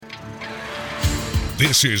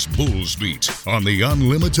This is Bulls Beat on the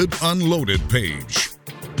Unlimited Unloaded page.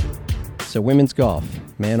 So women's golf,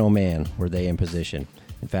 man oh man, were they in position.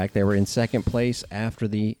 In fact, they were in second place after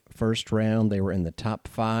the first round. They were in the top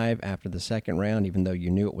 5 after the second round, even though you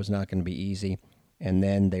knew it was not going to be easy. And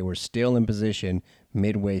then they were still in position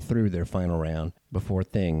midway through their final round before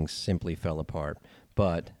things simply fell apart.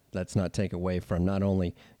 But let's not take away from not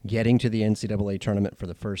only getting to the NCAA tournament for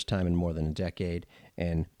the first time in more than a decade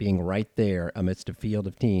and being right there amidst a field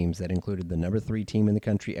of teams that included the number 3 team in the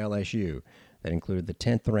country, LSU, that included the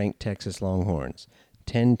 10th-ranked Texas Longhorns,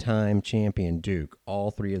 10-time champion Duke. All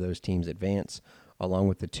 3 of those teams advance, along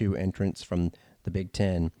with the 2 entrants from the Big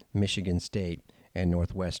Ten, Michigan State and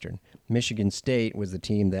Northwestern. Michigan State was the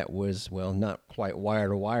team that was, well, not quite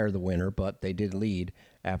wire-to-wire the winner, but they did lead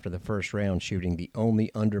after the first round, shooting the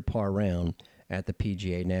only under-par round at the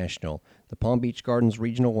PGA National. The Palm Beach Gardens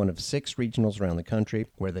Regional, one of 6 regionals around the country,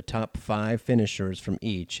 where the top 5 finishers from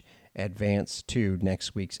each advance to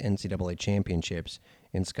next week's NCAA championships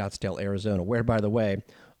in Scottsdale, Arizona, where, by the way,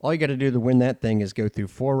 all you got to do to win that thing is go through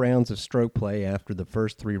 4 rounds of stroke play after the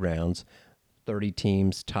first 3 rounds, 30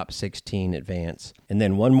 teams, top 16 advance, and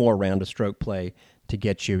then 1 more round of stroke play to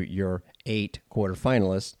get you your 8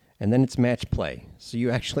 quarterfinalists, and then it's match play. So you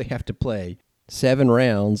actually have to play 7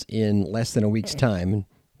 rounds in less than a week's time.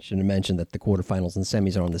 Should have mentioned that the quarterfinals and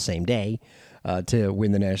semis are on the same day to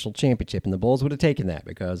win the national championship. And the Bulls would have taken that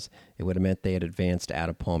because it would have meant they had advanced out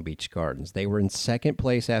of Palm Beach Gardens. They were in second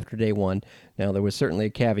place after day 1. Now, there was certainly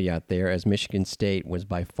a caveat there, as Michigan State was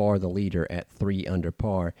by far the leader at 3 under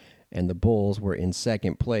par, and the Bulls were in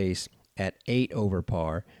second place at 8 over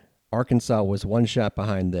par. Arkansas was 1 shot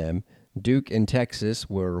behind them. Duke and Texas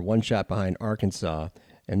were 1 shot behind Arkansas.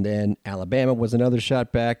 And then Alabama was another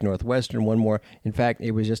shot back, Northwestern 1 more. In fact,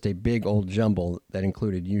 it was just a big old jumble that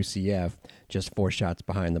included UCF, just 4 shots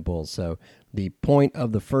behind the Bulls. So the point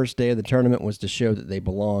of the first day of the tournament was to show that they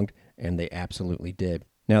belonged, and they absolutely did.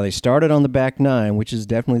 Now, they started on the back 9, which is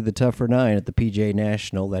definitely the tougher 9 at the PGA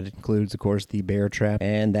National. That includes, of course, the bear trap,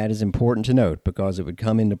 and that is important to note because it would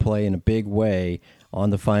come into play in a big way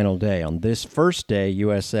on the final day. On this first day,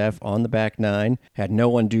 USF on the back 9 had no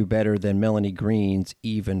one do better than Melanie Green's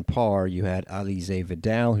even par. You had Alize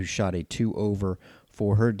Vidal, who shot a 2 over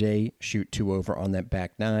for her day, shoot 2 over on that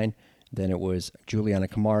back 9. Then it was Juliana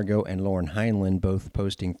Camargo and Lauren Heinlein both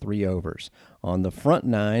posting 3 overs. On the front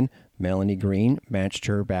 9, Melanie Green matched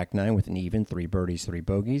her back 9 with an even 3 birdies, 3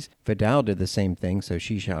 bogeys. Vidal did the same thing, so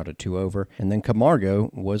she shot a 2 over. And then Camargo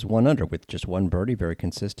was 1 under with just 1 birdie, very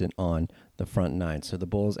consistent on the front 9. So the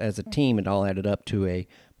Bulls, as a team, it all added up to a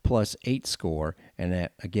 +8 score, and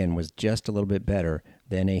that, again, was just a little bit better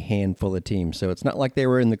than a handful of teams. So it's not like they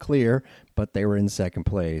were in the clear, but they were in second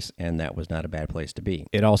place, and that was not a bad place to be.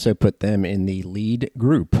 It also put them in the lead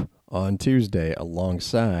group on Tuesday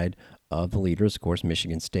alongside of the leaders, of course,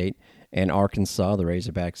 Michigan State and Arkansas, the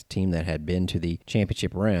Razorbacks team that had been to the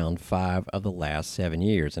championship round 5 of the last 7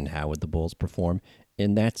 years. And how would the Bulls perform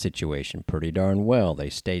in that situation? Pretty darn well. They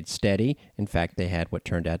stayed steady. In fact, they had what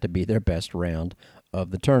turned out to be their best round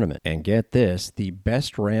of the tournament. And get this, the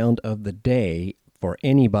best round of the day for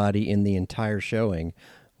anybody in the entire showing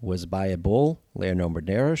was by a Bull, Leonor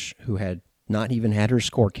Medeiros, who had not even had her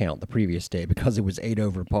score count the previous day because it was 8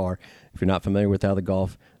 over par. If you're not familiar with how the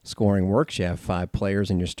golf scoring works, you have 5 players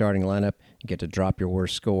in your starting lineup. You get to drop your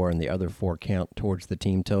worst score, and the other 4 count towards the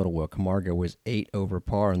team total. Well, Camargo was 8 over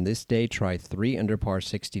par on this day, tried 3 under par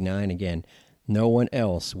 69. Again, no one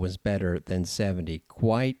else was better than 70.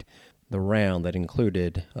 Quite the round that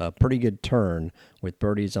included a pretty good turn with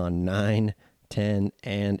birdies on 9, 10,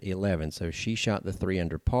 and 11. So she shot the 3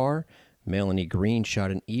 under par. Melanie Green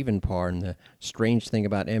shot an even par, and the strange thing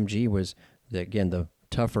about MG was that, again, the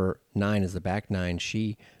tougher 9 is the back 9.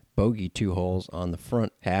 She bogeyed 2 holes on the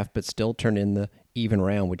front half, but still turned in the even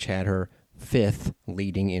round, which had her 5th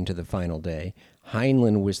leading into the final day.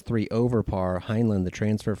 Heinlein was 3 over par. Heinlein, the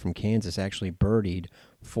transfer from Kansas, actually birdied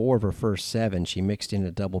 4 of her first 7. She mixed in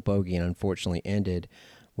a double bogey and unfortunately ended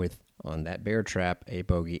with, on that bear trap, a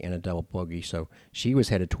bogey and a double bogey. So she was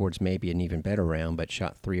headed towards maybe an even better round, but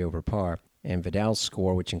shot 3 over par. And Vidal's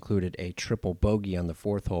score, which included a triple bogey on the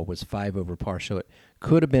 4th hole, was 5 over par. So it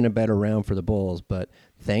could have been a better round for the Bulls, but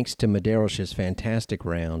thanks to Medeiros' fantastic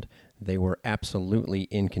round, they were absolutely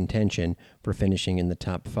in contention for finishing in the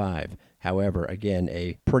top 5. However, again,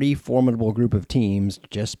 a pretty formidable group of teams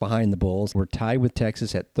just behind the Bulls were tied with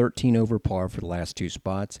Texas at 13 over par for the last 2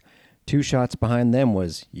 spots. 2 shots behind them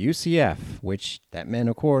was UCF, which that meant,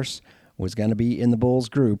 of course, was going to be in the Bulls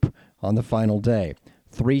group on the final day.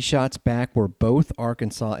 3 shots back were both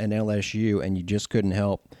Arkansas and LSU, and you just couldn't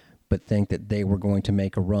help but think that they were going to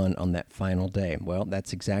make a run on that final day. Well,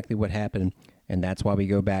 that's exactly what happened, and that's why we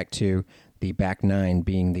go back to the back nine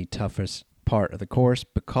being the toughest part of the course,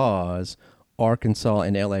 because Arkansas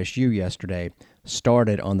and LSU yesterday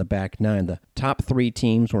started on the back nine. The top three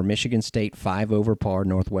teams were Michigan State 5 over par,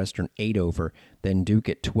 Northwestern 8 over, then Duke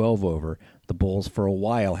at 12 over. The Bulls for a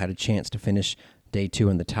while had a chance to finish day two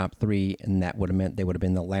in the top three, and that would have meant they would have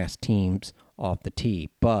been the last teams off the tee.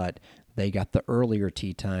 But they got the earlier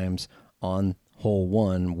tee times on hole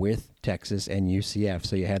one with Texas and UCF.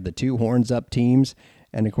 So you had the two horns-up teams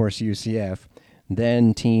and, of course, UCF.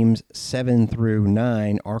 Then teams 7 through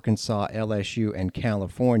 9, Arkansas, LSU, and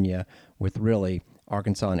California, with really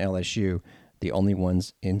Arkansas and LSU the only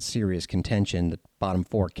ones in serious contention. The bottom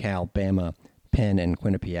four, Cal, Bama, Penn, and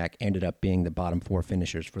Quinnipiac, ended up being the bottom four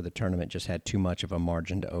finishers for the tournament, just had too much of a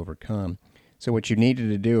margin to overcome. So what you needed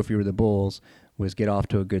to do if you were the Bulls was get off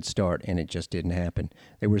to a good start, and it just didn't happen.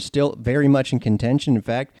 They were still very much in contention. In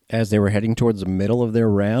fact, as they were heading towards the middle of their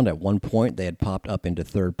round, at one point they had popped up into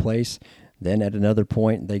third place. Then at another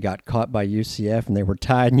point, they got caught by UCF, and they were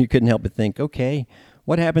tied, and you couldn't help but think, okay,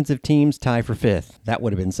 what happens if teams tie for fifth? That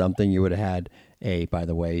would have been something. You would have had a, by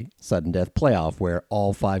the way, sudden death playoff where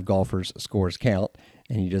all 5 golfers' scores count,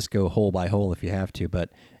 and you just go hole by hole if you have to. But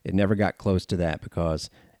it never got close to that because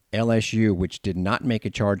LSU, which did not make a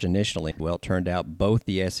charge initially, well, it turned out both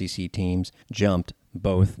the SEC teams jumped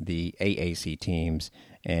both the AAC teams,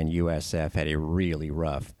 and USF had a really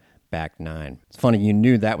rough back nine. It's funny, you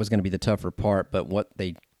knew that was going to be the tougher part, but what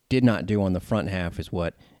they did not do on the front half is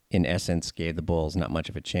what, in essence, gave the Bulls not much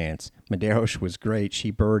of a chance. Medeiros was great.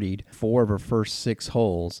 She birdied 4 of her first 6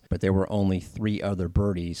 holes, but there were only 3 other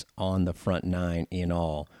birdies on the front 9 in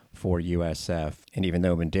all for USF. And even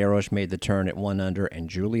though Medeiros made the turn at 1 under and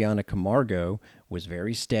Juliana Camargo was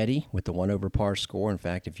very steady with the 1 over par score, in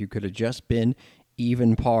fact, if you could have just been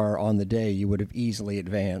even par on the day, you would have easily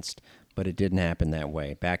advanced, but it didn't happen that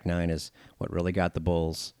way. Back 9 is what really got the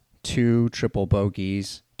Bulls. 2 triple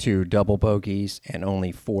bogeys, 2 double bogeys, and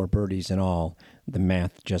only 4 birdies in all. The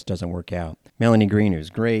math just doesn't work out. Melanie Green,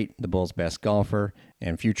 who's great, the Bulls' best golfer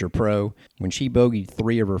and future pro, when she bogeyed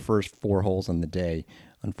 3 of her first 4 holes on the day,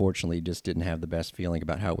 unfortunately just didn't have the best feeling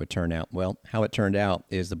about how it would turn out. Well, how it turned out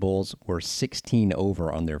is the Bulls were 16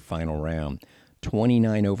 over on their final round,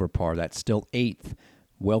 29 over par. That's still 8th,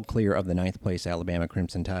 well clear of the 9th place Alabama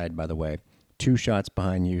Crimson Tide, by the way. 2 shots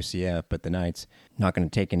behind UCF, but the Knights not going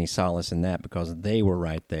to take any solace in that because they were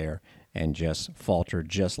right there and just faltered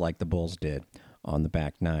just like the Bulls did on the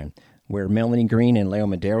back 9. Where Melanie Green and Leo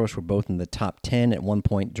Medeiros were both in the top 10 at one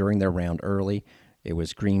point during their round early, it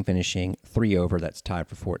was Green finishing 3 over, that's tied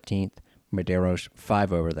for 14th. Medeiros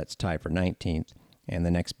 5 over, that's tied for 19th. And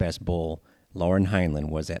the next best Bull, Lauren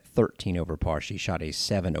Heinlein, was at 13 over par. She shot a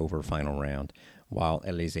 7 over final round, while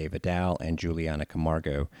Elise Vidal and Juliana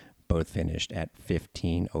Camargo both finished at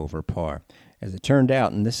 15 over par. As it turned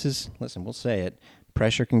out, and this is, listen, we'll say it,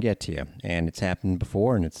 pressure can get to you, and it's happened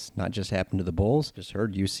before, and it's not just happened to the Bulls. Just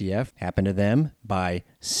heard UCF happened to them by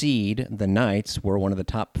seed. The Knights were one of the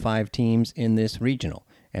top 5 teams in this regional,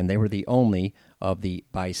 and they were the only of the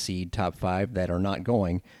by seed top 5 that are not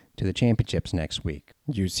going to the championships next week.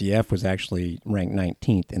 UCF was actually ranked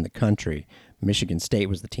 19th in the country. Michigan State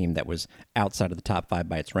was the team that was outside of the top 5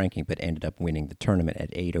 by its ranking, but ended up winning the tournament at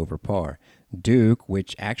 8 over par. Duke,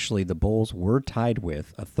 which actually the Bulls were tied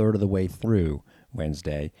with a third of the way through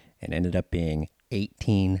Wednesday, and ended up being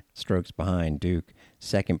 18 strokes behind Duke.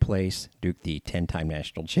 Second place, Duke, the 10-time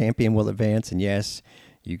national champion, will advance. And yes,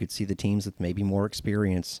 you could see the teams with maybe more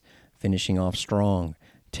experience finishing off strong.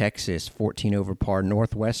 Texas, 14 over par.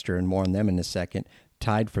 Northwestern, more on them in a second,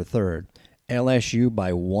 tied for third. LSU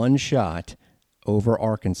by 1 shot over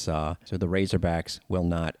Arkansas, so the Razorbacks will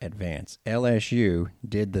not advance. LSU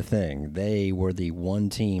did the thing. They were the one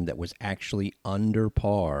team that was actually under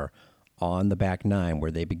par on the back 9 where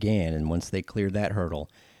they began, and once they cleared that hurdle,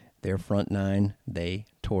 their front 9, they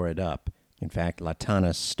tore it up. In fact,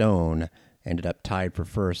 Latana Stone ended up tied for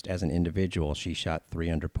first as an individual. She shot 3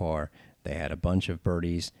 under par. They had a bunch of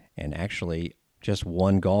birdies, and actually just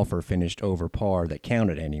one golfer finished over par that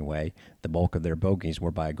counted anyway. The bulk of their bogeys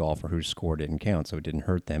were by a golfer whose score didn't count, so it didn't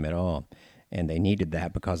hurt them at all. And they needed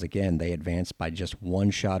that because, again, they advanced by just 1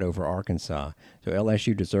 shot over Arkansas. So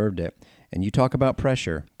LSU deserved it. And you talk about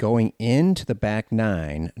pressure. Going into the back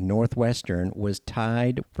 9, Northwestern was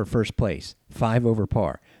tied for first place, 5 over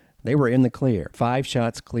par. They were in the clear, 5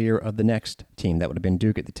 shots clear of the next team. That would have been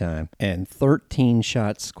Duke at the time. And 13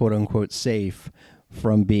 shots, quote-unquote, safe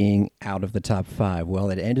from being out of the top 5. Well,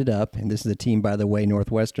 it ended up, and this is a team, by the way,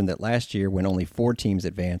 Northwestern, that last year, when only 4 teams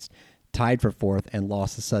advanced, tied for 4th and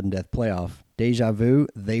lost the sudden death playoff Deja vu,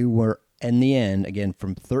 they were, in the end, again,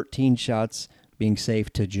 from 13 shots being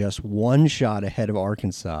safe to just one shot ahead of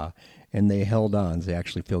Arkansas, and they held on. They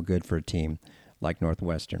actually feel good for a team like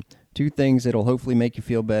Northwestern. Two things that'll hopefully make you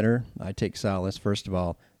feel better. I take solace. First of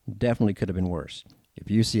all, definitely could have been worse if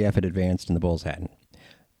UCF had advanced and the Bulls hadn't.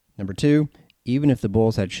 Number two, even if the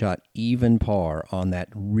Bulls had shot even par on that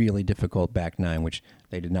really difficult back nine, which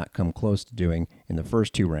they did not come close to doing in the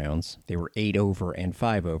first two rounds, they were 8 over and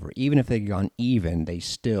 5 over. Even if they'd gone even, they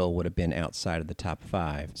still would have been outside of the top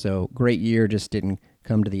 5. So great year, just didn't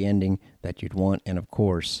come to the ending that you'd want. And of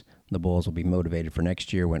course, the Bulls will be motivated for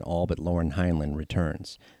next year when all but Lauren Heinlein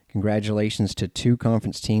returns. Congratulations to two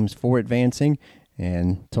conference teams for advancing.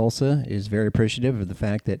 And Tulsa is very appreciative of the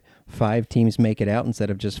fact that 5 teams make it out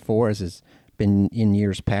instead of just 4, as has been in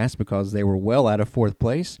years past, because they were well out of 4th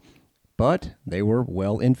place, but they were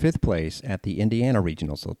well in 5th place at the Indiana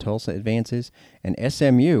Regional. So Tulsa advances, and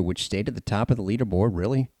SMU, which stayed at the top of the leaderboard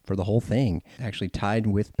really for the whole thing, actually tied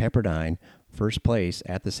with Pepperdine 1st place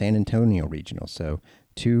at the San Antonio Regional. So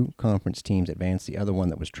 2 conference teams advanced. The other one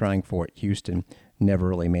that was trying for it, Houston, never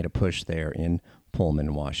really made a push there in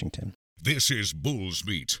Pullman, Washington. This is Bulls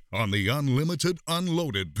Beat on the Unlimited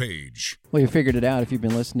Unloaded page. Well, you figured it out if you've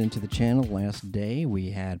been listening to the channel last day.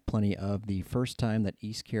 We had plenty of the first time that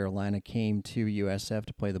East Carolina came to USF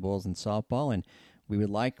to play the Bulls in softball, and we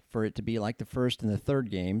would like for it to be like the first and the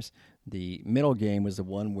third games. The middle game was the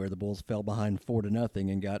one where the Bulls fell behind 4-0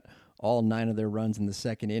 and got all 9 of their runs in the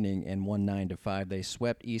second inning and won 9-5. They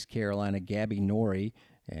swept East Carolina. Gabby Norrie,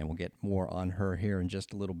 and we'll get more on her here in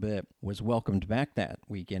just a little bit, was welcomed back that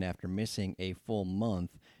weekend after missing a full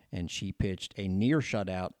month, and she pitched a near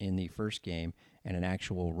shutout in the first game and an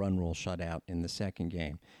actual run rule shutout in the second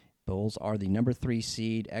game. Bulls are the number 3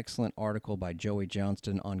 seed. Excellent article by Joey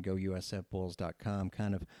Johnston on GoUSFBulls.com,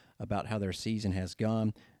 kind of about how their season has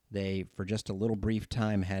gone. They, for just a little brief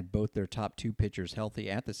time, had both their top 2 pitchers healthy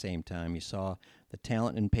at the same time. You saw the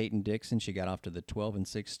talent in Peyton Dixon. She got off to the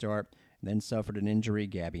 12-6 start, then suffered an injury.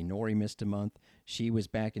 Gabby Norrie missed a month. She was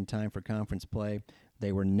back in time for conference play.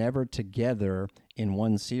 They were never together in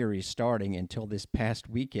one series starting until this past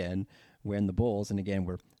weekend when the Bulls, and again,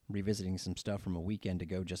 we're revisiting some stuff from a weekend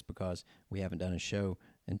ago just because we haven't done a show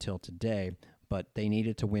until today, but they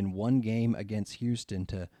needed to win one game against Houston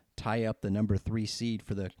to tie up the number 3 seed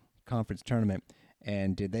for the conference tournament.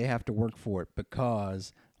 And did they have to work for it?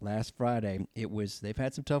 Because last Friday, they've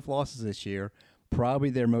had some tough losses this year,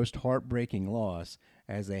 probably their most heartbreaking loss,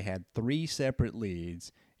 as they had 3 separate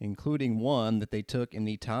leads, including one that they took in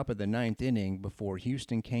the top of the 9th inning before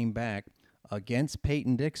Houston came back against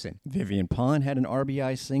Peyton Dixon. Vivian Pond had an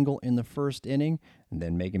RBI single in the first inning, and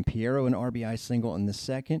then Megan Piero an RBI single in the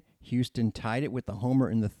second. Houston tied it with the homer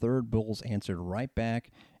in the third. Bulls answered right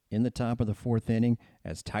back in the top of the 4th inning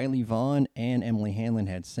as Tylee Vaughn and Emily Hanlon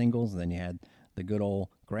had singles. And then you had the good old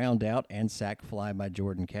ground out and sac fly by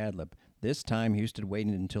Jordan Cadlip. This time, Houston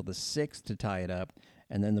waited until the 6th to tie it up,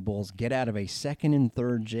 and then the Bulls get out of a 2nd and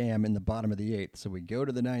 3rd jam in the bottom of the 8th. So we go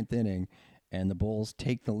to the 9th inning, and the Bulls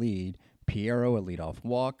take the lead. Piero a leadoff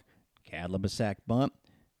walk, Cadlip a sac bunt.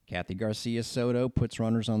 Kathy Garcia Soto puts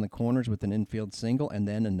runners on the corners with an infield single, and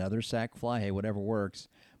then another sac fly. Hey, whatever works.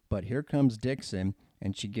 But here comes Dixon,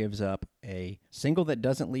 and she gives up a single that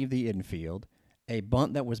doesn't leave the infield, a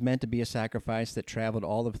bunt that was meant to be a sacrifice that traveled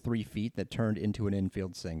all of 3 feet that turned into an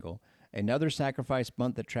infield single, another sacrifice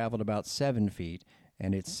bunt that traveled about 7 feet,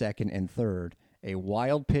 and it's 2nd and 3rd, a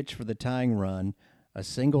wild pitch for the tying run, a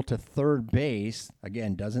single to third base,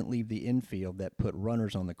 again, doesn't leave the infield, that put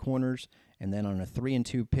runners on the corners, and then on a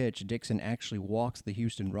 3-2 pitch, Dixon actually walks the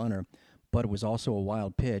Houston runner, but it was also a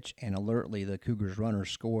wild pitch, and alertly the Cougars runner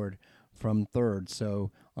scored from third.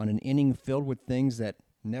 So on an inning filled with things that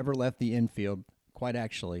never left the infield, quite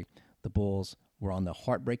actually, the Bulls were on the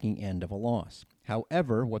heartbreaking end of a loss.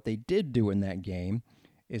 However, what they did do in that game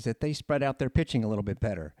is that they spread out their pitching a little bit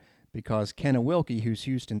better, because Kenna Wilkie, who's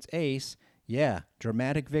Houston's ace,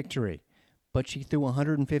 dramatic victory, but she threw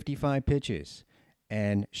 155 pitches,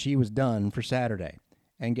 and she was done for Saturday.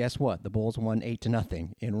 And guess what? The Bulls won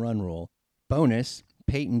 8-0 in run rule. Bonus,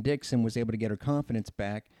 Peyton Dixon was able to get her confidence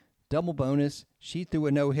back. Double bonus, she threw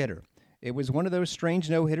a no-hitter. It was one of those strange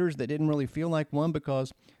no-hitters that didn't really feel like one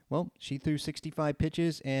because, she threw 65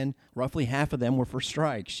 pitches, and roughly half of them were for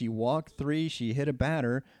strikes. She walked 3, she hit a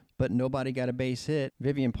batter, but nobody got a base hit.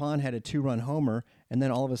 Vivian Pond had a 2-run homer, and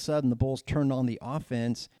then all of a sudden the Bulls turned on the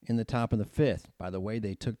offense in the top of the 5th. By the way,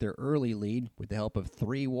 they took their early lead with the help of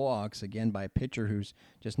 3 walks, again by a pitcher who's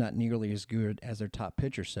just not nearly as good as their top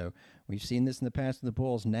pitcher. So we've seen this in the past with the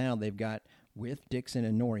Bulls. Now they've got, with Dixon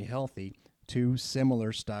and Norrie healthy, 2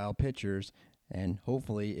 similar style pitchers, and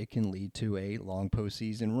hopefully it can lead to a long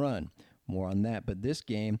postseason run. More on that, but this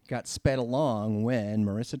game got sped along when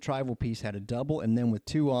Marissa Trivalpiece had a double, and then with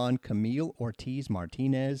 2 on, Camille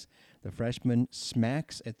Ortiz-Martinez, the freshman,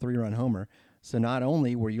 smacks a 3-run homer. So not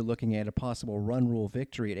only were you looking at a possible run rule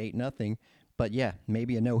victory at 8-0, but yeah,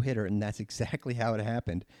 maybe a no-hitter, and that's exactly how it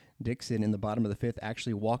happened. Dixon, in the bottom of the 5th,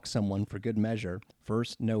 actually walked someone for good measure.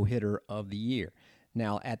 First no-hitter of the year.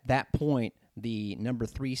 Now, at that point, the number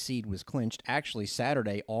 3 seed was clinched. Actually,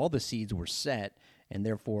 Saturday, all the seeds were set, and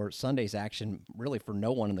therefore Sunday's action really for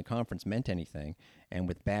no one in the conference meant anything. And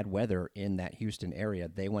with bad weather in that Houston area,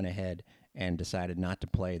 they went ahead and decided not to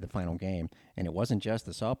play the final game. And it wasn't just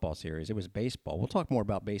the softball series, it was baseball. We'll talk more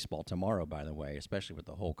about baseball tomorrow, by the way, especially with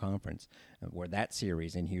the whole conference, where that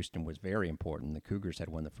series in Houston was very important. The Cougars had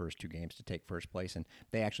won the first 2 games to take first place, and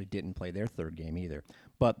they actually didn't play their 3rd game either.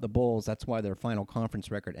 But the Bulls, that's why their final conference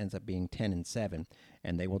record ends up being 10-7,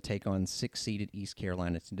 and they will take on 6-seeded East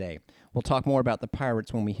Carolina today. We'll talk more about the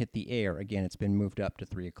Pirates when we hit the air. Again, it's been moved up to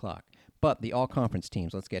 3 o'clock. But the all-conference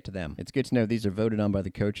teams, let's get to them. It's good to know these are voted on by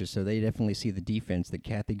the coaches, so they definitely see the defense that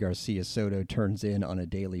Kathy Garcia-Soto turns in on a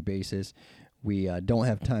daily basis. We don't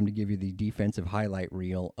have time to give you the defensive highlight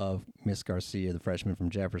reel of Miss Garcia, the freshman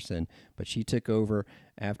from Jefferson, but she took over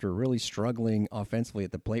after really struggling offensively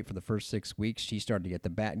at the plate for the first 6 weeks. She started to get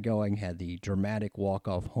the bat going, had the dramatic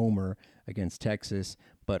walk-off homer against Texas,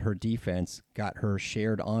 but her defense got her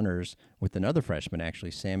shared honors with another freshman,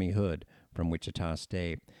 actually, Sammy Hood from Wichita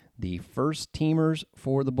State. The first teamers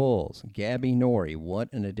for the Bulls, Gabby Norrie.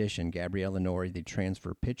 What an addition. Gabriella Norrie, the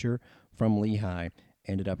transfer pitcher from Lehigh,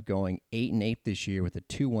 ended up going 8-8 this year with a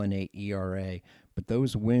 2.18 ERA. But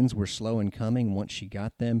those wins were slow in coming once she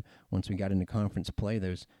got them. Once we got into conference play,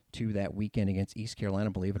 those 2 that weekend against East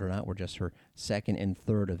Carolina, believe it or not, were just her 2nd and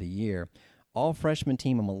 3rd of the year. All freshman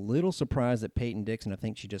team, I'm a little surprised that Peyton Dixon, I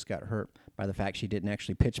think she just got hurt by the fact she didn't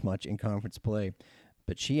actually pitch much in conference play.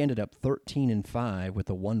 But she ended up 13-5 with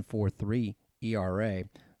a 1.43 ERA.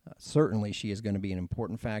 Certainly, she is going to be an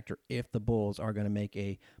important factor if the Bulls are going to make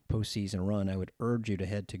a postseason run. I would urge you to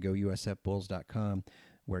head to gousfbulls.com,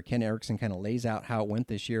 where Ken Erickson kind of lays out how it went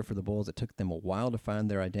this year for the Bulls. It took them a while to find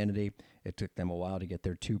their identity. It took them a while to get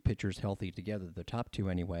their 2 pitchers healthy together, the top 2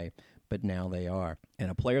 anyway, but now they are.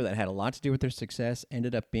 And a player that had a lot to do with their success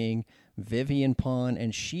ended up being Vivian Pond,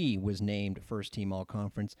 and she was named first-team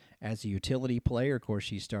All-Conference as a utility player. Of course,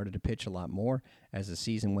 she started to pitch a lot more as the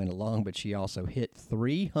season went along, but she also hit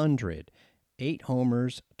 300, 8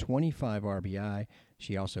 homers, 25 RBI.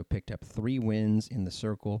 She also picked up 3 wins in the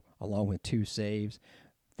circle, along with 2 saves.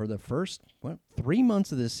 For the first 3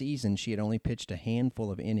 months of the season, she had only pitched a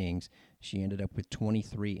handful of innings. She ended up with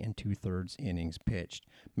 23 2/3 innings pitched.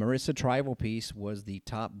 Marissa Trivalpiece was the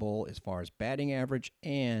top Bull as far as batting average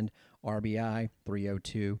and RBI,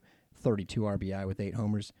 302, 32 RBI with 8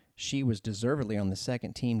 homers. She was deservedly on the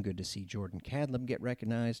second team. Good to see Jordan Cadleb get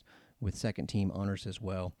recognized with second team honors as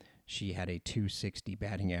well. She had a 260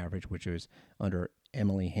 batting average, which was under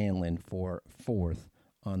Emily Hanlon for 4th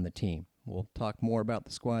on the team. We'll talk more about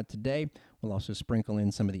the squad today. We'll also sprinkle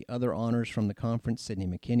in some of the other honors from the conference. Sydney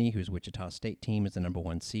McKinney, whose Wichita State team is the number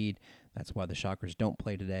 1 seed. That's why the Shockers don't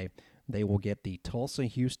play today. They will get the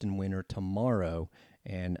Tulsa-Houston winner tomorrow.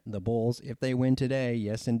 And the Bulls, if they win today,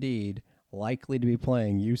 yes indeed, likely to be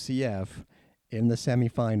playing UCF in the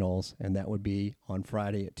semifinals, and that would be on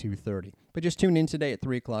Friday at 2:30. But just tune in today at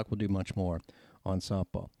 3 o'clock. We'll do much more on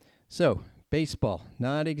softball. So, baseball,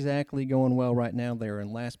 not exactly going well right now. They're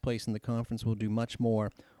in last place in the conference. We'll do much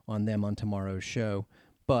more on them on tomorrow's show.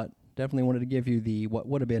 But definitely wanted to give you the what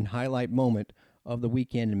would have been highlight moment of the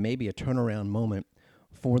weekend and maybe a turnaround moment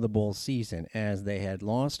for the Bulls season, as they had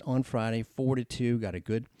lost on Friday 4-2, got a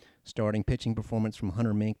good starting pitching performance from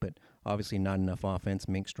Hunter Mink, but obviously not enough offense.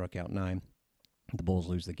 Mink struck out 9. The Bulls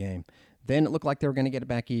lose the game. Then it looked like they were going to get it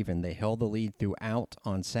back even. They held the lead throughout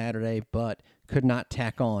on Saturday, but could not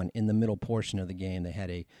tack on in the middle portion of the game. They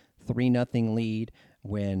had a 3-0 lead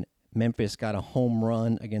when Memphis got a home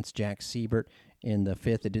run against Jack Siebert in the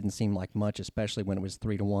 5th. It didn't seem like much, especially when it was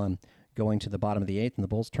 3-1 going to the bottom of the 8th, and the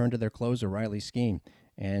Bulls turned to their closer, Riley Skeen.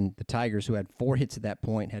 And the Tigers, who had 4 hits at that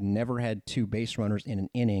point, had never had 2 base runners in an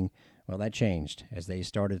inning. Well, that changed as they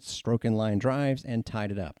started stroking line drives and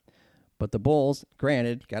tied it up. But the Bulls,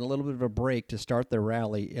 granted, got a little bit of a break to start their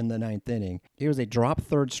rally in the 9th inning. It was a drop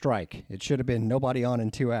third strike. It should have been nobody on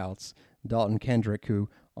and 2 outs. Dalton Kendrick, who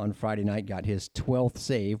on Friday night got his 12th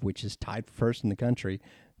save, which is tied for first in the country,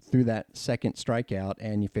 threw that second strikeout,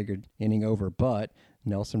 and you figured inning over. But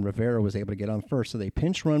Nelson Rivera was able to get on first, so they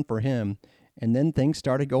pinch run for him, and then things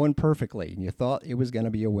started going perfectly, and you thought it was going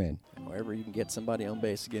to be a win. However you can get somebody on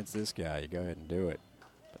base against this guy, you go ahead and do it.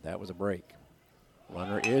 But that was a break.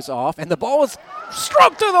 Runner is off, and the ball is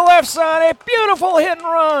stroked to the left side. A beautiful hit and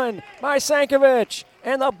run by Sankovic,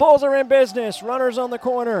 and the Bulls are in business. Runners on the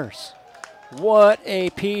corners. What a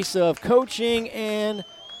piece of coaching and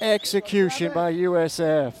execution by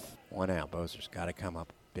USF. One out. Boser's got to come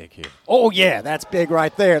up big here. Oh, yeah, that's big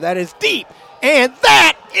right there. That is deep, and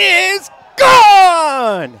that is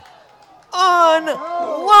gone!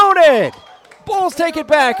 Unloaded! Bulls take it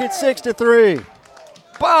back at 6-3.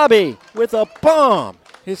 Bobby with a bomb,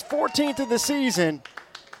 his 14th of the season,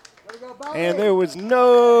 and there was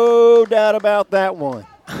no doubt about that one.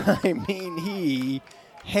 I mean, he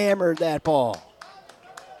hammered that ball.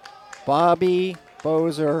 Bobby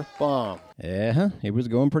Boser bomb. Yeah, it was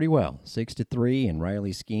going pretty well. 6-3, and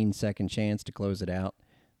Riley Skeen's second chance to close it out.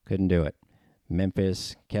 Couldn't do it.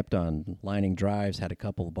 Memphis kept on lining drives, had a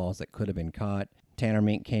couple of balls that could have been caught. Tanner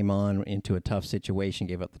Mink came on into a tough situation,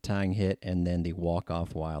 gave up the tying hit, and then the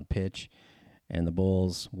walk-off wild pitch. And the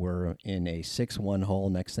Bulls were in a 6-1 hole,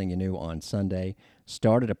 next thing you knew, on Sunday.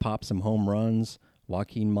 Started to pop some home runs.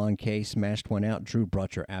 Joaquin Moncay smashed one out. Drew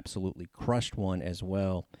Brutcher absolutely crushed one as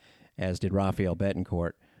well, as did Rafael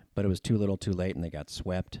Betancourt. But it was too little too late, and they got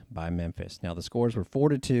swept by Memphis. Now, the scores were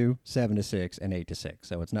 4-2, 7-6, and 8-6.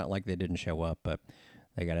 So it's not like they didn't show up, but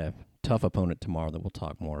they got a tough opponent tomorrow that we'll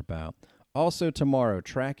talk more about. Also tomorrow,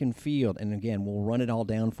 track and field. And again, we'll run it all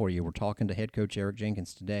down for you. We're talking to head coach Eric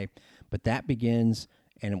Jenkins today. But that begins,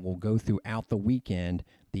 and it will go throughout the weekend.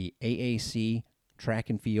 The AAC Track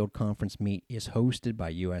and Field Conference meet is hosted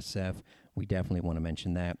by USF. We definitely want to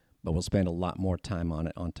mention that, but we'll spend a lot more time on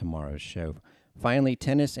it on tomorrow's show. Finally,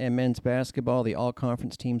 tennis and men's basketball. The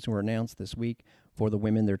all-conference teams were announced this week. For the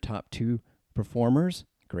women, their top two performers,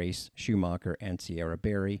 Grace Schumacher and Sierra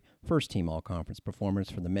Berry, first-team all-conference performers.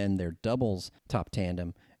 For the men, their doubles top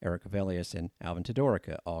tandem, Eric Velius and Alvin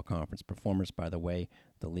Todorica, all-conference performers. By the way,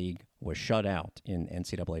 the league was shut out in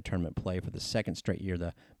NCAA tournament play for the second straight year.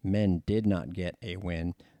 The men did not get a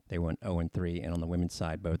win. They went 0-3, and on the women's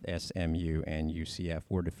side, both SMU and UCF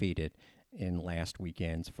were defeated in last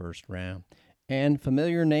weekend's first round. And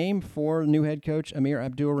familiar name for new head coach Amir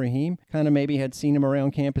Abdul-Rahim. Kind of maybe had seen him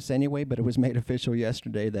around campus anyway, but it was made official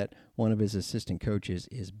yesterday that one of his assistant coaches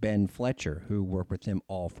is Ben Fletcher, who worked with him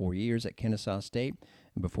all 4 years at Kennesaw State.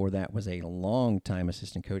 And before that was a long-time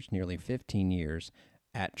assistant coach, nearly 15 years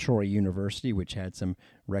at Troy University, which had some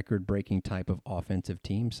record-breaking type of offensive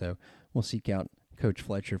team. So we'll seek out Coach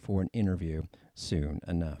Fletcher for an interview soon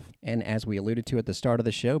enough. And as we alluded to at the start of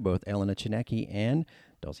the show, both Elena Chinecki and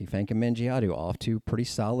Dulcie Fanka-Mengiadu off to pretty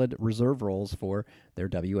solid reserve roles for their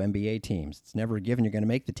WNBA teams. It's never a given you're going to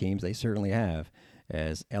make the teams. They certainly have,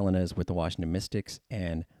 as Elena is with the Washington Mystics,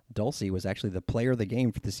 and Dulcie was actually the player of the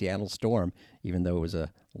game for the Seattle Storm. Even though it was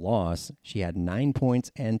a loss, she had 9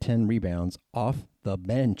 points and 10 rebounds off the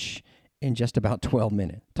bench in just about 12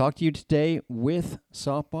 minutes. Talk to you today with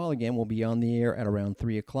softball. Again, we'll be on the air at around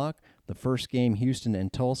 3 o'clock. The first game, Houston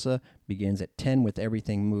and Tulsa, begins at 10 with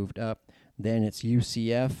everything moved up. Then it's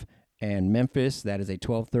UCF and Memphis. That is a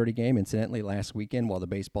 12:30 game. Incidentally, last weekend while the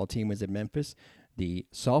baseball team was in Memphis, the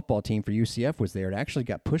softball team for UCF was there. It actually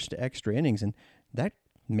got pushed to extra innings, and that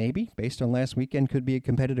maybe, based on last weekend, could be a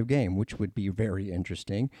competitive game, which would be very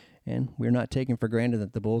interesting. And we're not taking for granted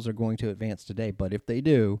that the Bulls are going to advance today. But if they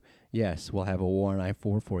do, yes, we'll have a War on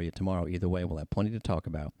I-4 for you tomorrow. Either way, we'll have plenty to talk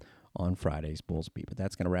about on Friday's Bulls Beat. But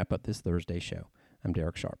that's going to wrap up this Thursday show. I'm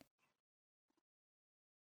Derek Sharp.